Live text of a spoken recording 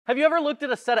Have you ever looked at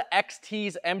a set of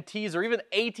XTs, MTs, or even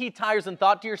AT tires and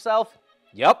thought to yourself,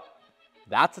 yep,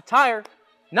 that's a tire?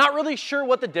 Not really sure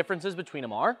what the differences between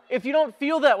them are? If you don't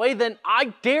feel that way, then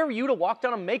I dare you to walk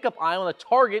down a makeup aisle in a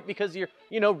Target because you're,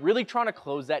 really trying to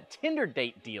close that Tinder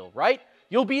date deal, right?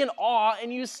 You'll be in awe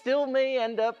and you still may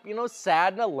end up,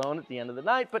 sad and alone at the end of the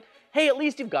night, but hey, at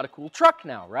least you've got a cool truck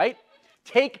now, right?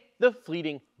 Take the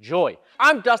fleeting joy.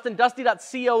 I'm Dustin,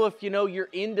 Dusty.co if you're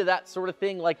into that sort of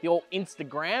thing like the old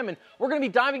Instagram, and we're gonna be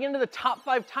diving into the top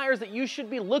 5 tires that you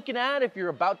should be looking at if you're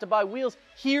about to buy wheels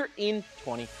here in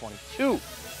 2022.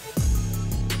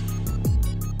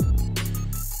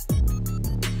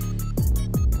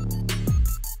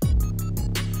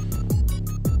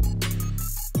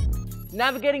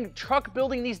 Navigating truck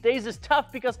building these days is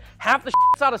tough because half the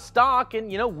shit's out of stock and,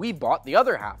 we bought the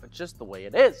other half. It's just the way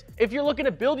it is. If you're looking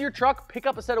to build your truck, pick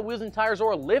up a set of wheels and tires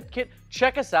or a lift kit,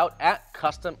 check us out at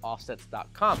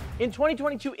customoffsets.com. In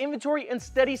 2022, inventory and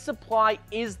steady supply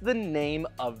is the name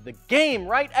of the game,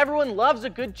 right? Everyone loves a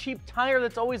good cheap tire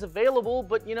that's always available,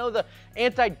 but the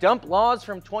anti-dump laws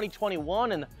from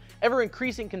 2021 and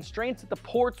ever-increasing constraints at the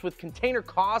ports with container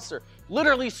costs are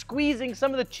literally squeezing some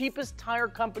of the cheapest tire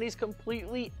companies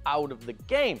completely out of the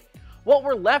game. What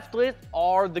we're left with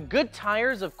are the good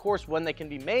tires, of course, when they can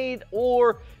be made,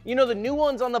 or, the new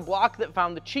ones on the block that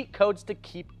found the cheat codes to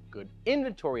keep good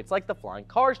inventory. It's like the flying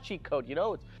cars cheat code,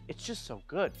 it's just so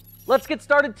good. Let's get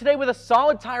started today with a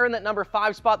solid tire in that number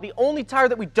 5 spot, the only tire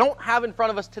that we don't have in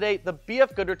front of us today, the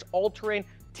BF Goodrich All-Terrain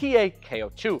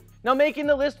TA-KO2. Now, making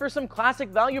the list for some classic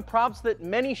value props that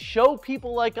many show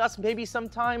people like us maybe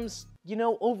sometimes,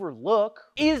 overlook,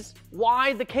 is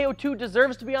why the KO2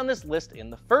 deserves to be on this list in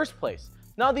the first place.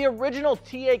 Now, the original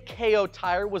TA-KO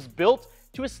tire was built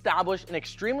to establish an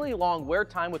extremely long wear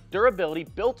time with durability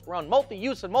built around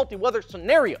multi-use and multi-weather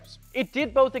scenarios. It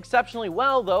did both exceptionally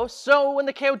well though, so when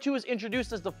the KO2 was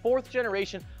introduced as the 4th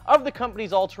generation of the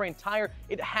company's all-terrain tire,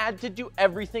 it had to do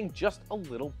everything just a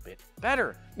little bit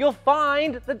better. You'll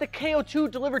find that the KO2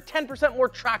 delivered 10% more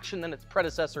traction than its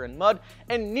predecessor in mud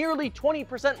and nearly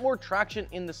 20% more traction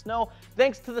in the snow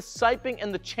thanks to the siping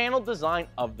and the channel design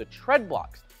of the tread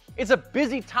blocks. It's a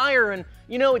busy tire and,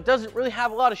 it doesn't really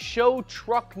have a lot of show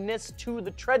truckness to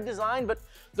the tread design, but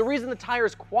the reason the tire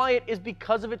is quiet is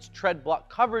because of its tread block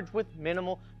coverage with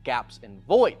minimal gaps and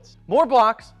voids. More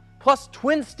blocks, plus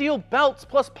twin steel belts,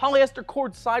 plus polyester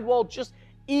cord sidewall just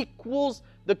equals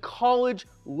the college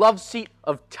love seat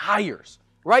of tires,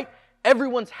 right?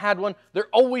 Everyone's had one, they're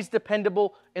always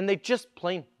dependable, and they just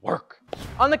plain work.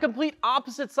 On the complete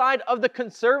opposite side of the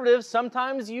conservatives,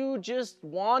 sometimes you just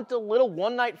want a little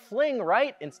one-night fling,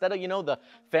 right? Instead of, the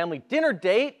family dinner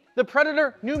date, the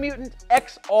Predator New Mutant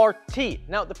XRT.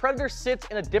 Now, the Predator sits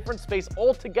in a different space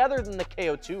altogether than the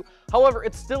KO2, however,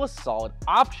 it's still a solid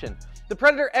option. The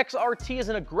Predator XRT is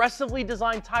an aggressively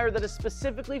designed tire that is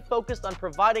specifically focused on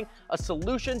providing a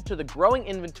solution to the growing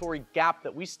inventory gap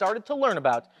that we started to learn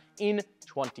about in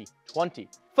 2020.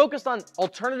 Focused on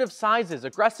alternative sizes,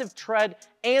 aggressive tread,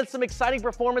 and some exciting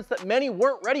performance that many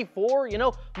weren't ready for.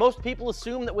 Most people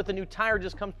assume that with a new tire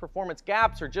just comes performance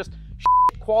gaps or just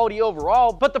quality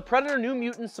overall, but the Predator New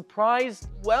Mutant surprised,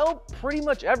 well, pretty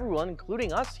much everyone,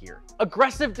 including us here.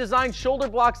 Aggressive design shoulder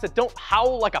blocks that don't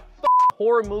howl like a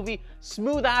horror movie,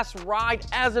 smooth ass ride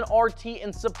as an RT,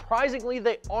 and surprisingly,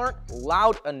 they aren't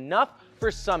loud enough for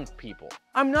some people.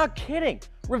 I'm not kidding.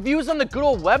 Reviews on the good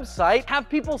old website have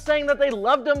people saying that they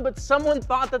loved them, but someone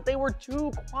thought that they were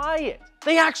too quiet.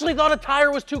 They actually thought a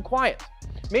tire was too quiet.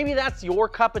 Maybe that's your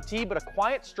cup of tea, but a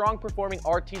quiet, strong performing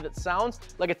RT that sounds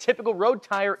like a typical road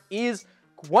tire is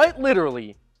quite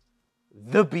literally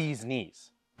the bee's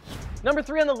knees. Number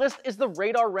 3 on the list is the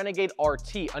Radar Renegade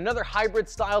RT, another hybrid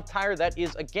style tire that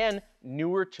is, again,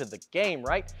 newer to the game,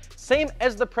 right? Same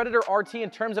as the Predator RT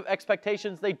in terms of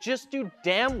expectations, they just do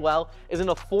damn well as an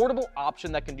affordable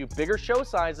option that can do bigger show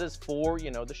sizes for,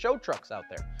 the show trucks out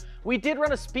there. We did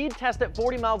run a speed test at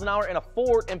 40 miles an hour in a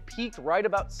Ford and peaked right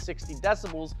about 60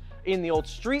 decibels in the old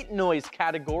street noise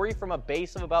category from a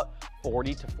base of about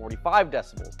 40 to 45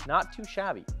 decibels. Not too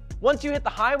shabby. Once you hit the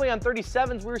highway on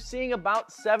 37s, we were seeing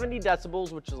about 70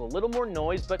 decibels, which is a little more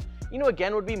noise, but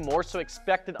again, would be more so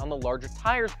expected on the larger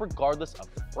tires regardless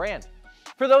of the brand.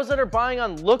 For those that are buying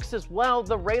on looks as well,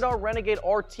 the Radar Renegade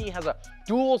RT has a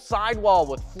dual sidewall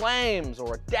with flames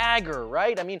or a dagger,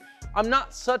 right? I mean, I'm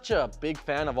not such a big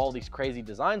fan of all these crazy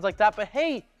designs like that, but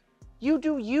hey, you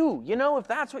do you. If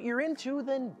that's what you're into,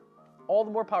 then all the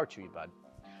more power to you, bud.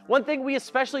 One thing we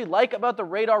especially like about the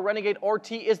Radar Renegade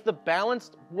RT is the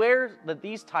balanced wear that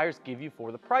these tires give you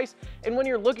for the price. And when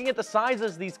you're looking at the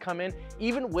sizes these come in,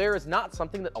 even wear is not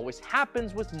something that always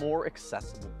happens with more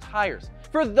accessible tires.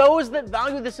 For those that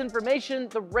value this information,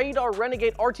 the Radar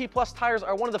Renegade RT Plus tires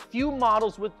are one of the few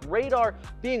models, with Radar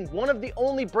being one of the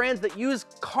only brands that use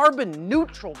carbon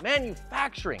neutral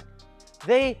manufacturing.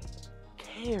 They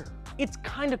care. It's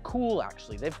kind of cool,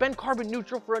 actually. They've been carbon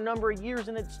neutral for a number of years,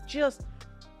 and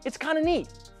it's kind of neat.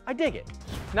 I dig it.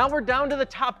 Now we're down to the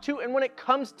top two, and when it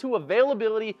comes to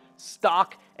availability,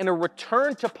 stock, and a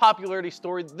return to popularity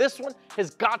story, this one has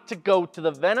got to go to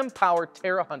the Venom Power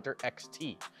Terra Hunter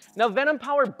XT. Now, Venom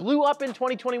Power blew up in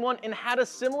 2021 and had a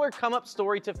similar come-up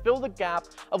story to fill the gap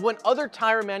of when other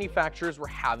tire manufacturers were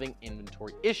having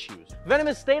inventory issues. Venom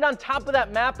has stayed on top of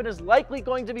that map and is likely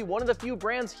going to be one of the few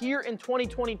brands here in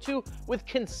 2022 with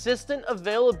consistent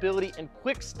availability and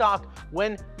quick stock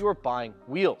when you're buying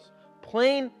wheels.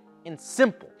 Plain and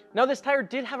simple. Now, this tire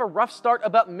did have a rough start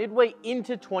about midway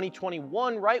into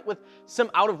 2021, right? With some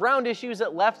out-of-round issues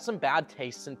that left some bad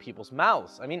tastes in people's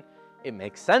mouths. I mean, it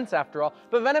makes sense after all,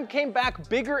 but Venom came back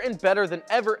bigger and better than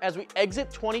ever as we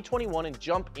exit 2021 and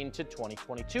jump into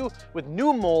 2022 with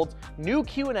new molds, new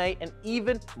Q&A, and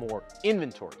even more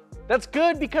inventory. That's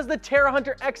good because the Terra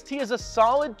Hunter XT is a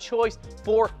solid choice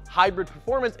for hybrid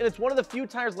performance, and it's one of the few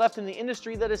tires left in the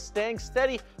industry that is staying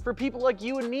steady for people like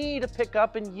you and me to pick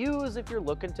up and use if you're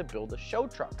looking to build a show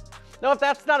truck. Now, if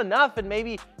that's not enough and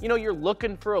maybe, you're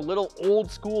looking for a little old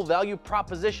school value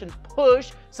proposition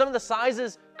push, some of the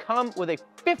sizes come with a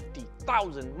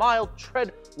 50,000 mile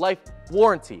tread life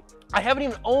warranty. I haven't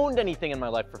even owned anything in my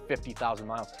life for 50,000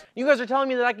 miles. You guys are telling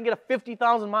me that I can get a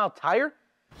 50,000 mile tire?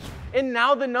 And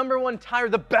now the #1 tire,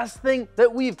 the best thing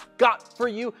that we've got for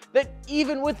you, that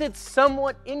even with its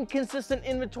somewhat inconsistent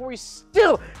inventory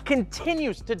still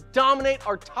continues to dominate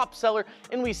our top seller,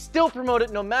 and we still promote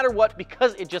it no matter what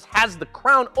because it just has the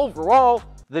crown overall,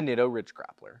 the Nitto Ridge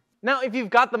Grappler. Now, if you've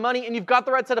got the money and you've got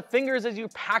the right set of fingers as you're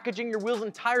packaging your wheels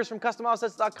and tires from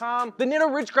CustomOffsets.com, the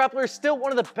Nitto Ridge Grappler is still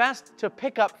one of the best to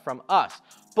pick up from us.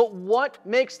 But what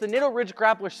makes the Nitto Ridge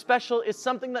Grappler special is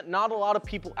something that not a lot of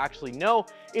people actually know.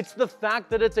 It's the fact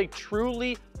that it's a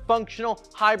truly functional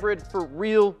hybrid for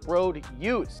real road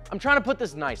use. I'm trying to put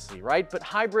this nicely, right? But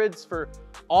hybrids for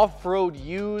off-road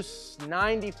use,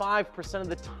 95% of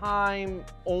the time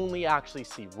only actually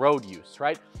see road use,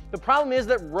 right? The problem is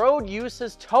that road use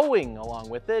has towing along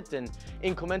with it, and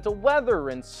inclement weather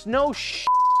and snow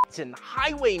and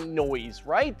highway noise,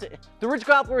 right? The Ridge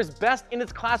Grappler is best in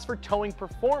its class for towing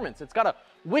performance. It's got a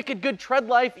wicked good tread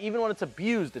life even when it's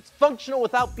abused. It's functional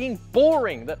without being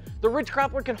boring. The Ridge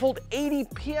Grappler can hold 80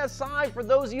 PSI for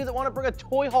those of you that want to bring a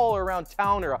toy hauler around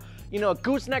town, or a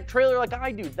gooseneck trailer like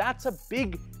I do. That's a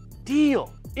big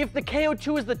deal. If the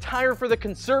KO2 is the tire for the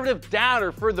conservative dad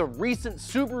or for the recent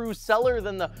Subaru seller,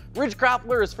 then the Ridge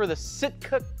Grappler is for the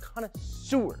Sitka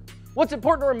connoisseur. What's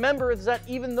important to remember is that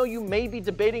even though you may be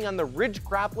debating on the Ridge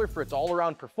Grappler for its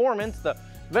all-around performance, the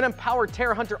Venom Power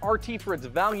Terra Hunter RT for its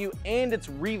value and its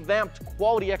revamped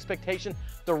quality expectation,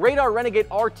 the Radar Renegade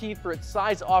RT for its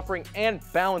size offering and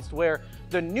balanced wear,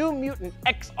 the new Mutant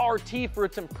XRT for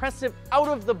its impressive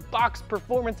out-of-the-box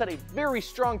performance at a very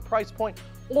strong price point,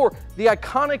 or the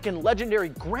iconic and legendary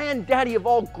granddaddy of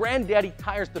all granddaddy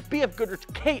tires, the BF Goodrich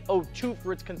KO2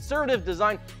 for its conservative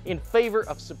design in favor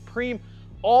of supreme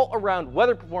all-around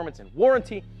weather performance and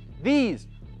warranty. These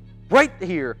right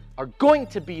here are going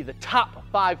to be the top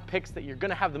 5 picks that you're going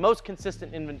to have the most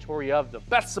consistent inventory of, the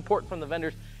best support from the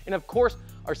vendors, and of course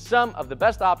are some of the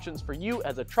best options for you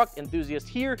as a truck enthusiast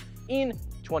here in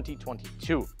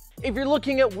 2022. If you're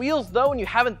looking at wheels though and you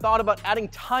haven't thought about adding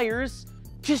tires,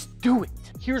 just do it.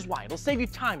 Here's why. It'll save you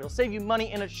time, it'll save you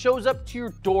money, and it shows up to your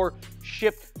door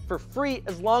shipped for free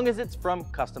as long as it's from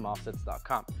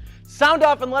CustomOffsets.com. Sound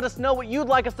off and let us know what you'd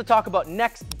like us to talk about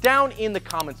next down in the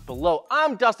comments below.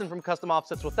 I'm Dustin from Custom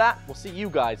Offsets. With that, we'll see you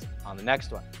guys on the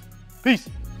next one. Peace.